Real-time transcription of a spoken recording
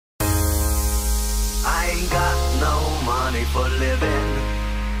got no money for living.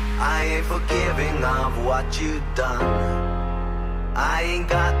 I ain't forgiving of what you done. I ain't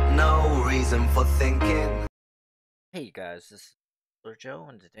got no reason for thinking. Hey guys, this is MultiKillerjoe,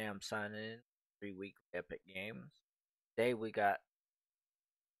 and today I'm signing in 3 week epic games. Today we got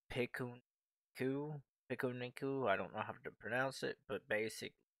Pikuniku, I don't know how to pronounce it, but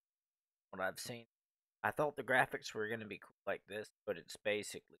basically what I've seen, I thought the graphics were going to be cool like this, but it's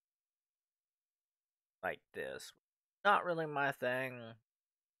basically like this. Not really my thing.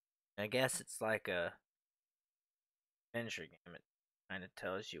 I guess it's like a adventure game. It kind of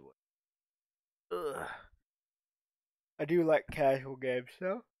tells you what. Ugh. I do like casual games,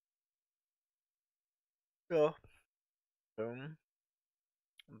 though. So, boom.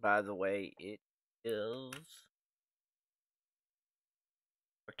 By the way, it is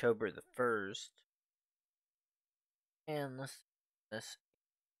October the 1st, and this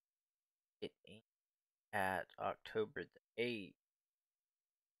it at October the 8th.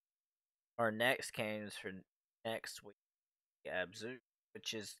 Our next games for next week, Abzu,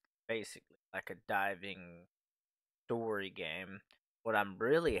 which is basically like a diving story game. What I'm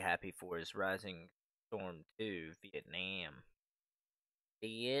really happy for is Rising Storm 2 Vietnam.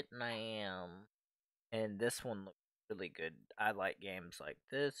 And this one looks really good. I like games like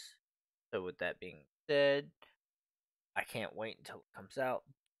this. So with that being said, I can't wait until it comes out.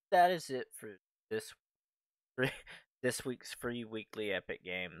 That is it for this this week's free weekly epic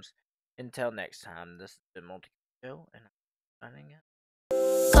games. Until next time, this has been MultiKillerjoe, and I'm signing out.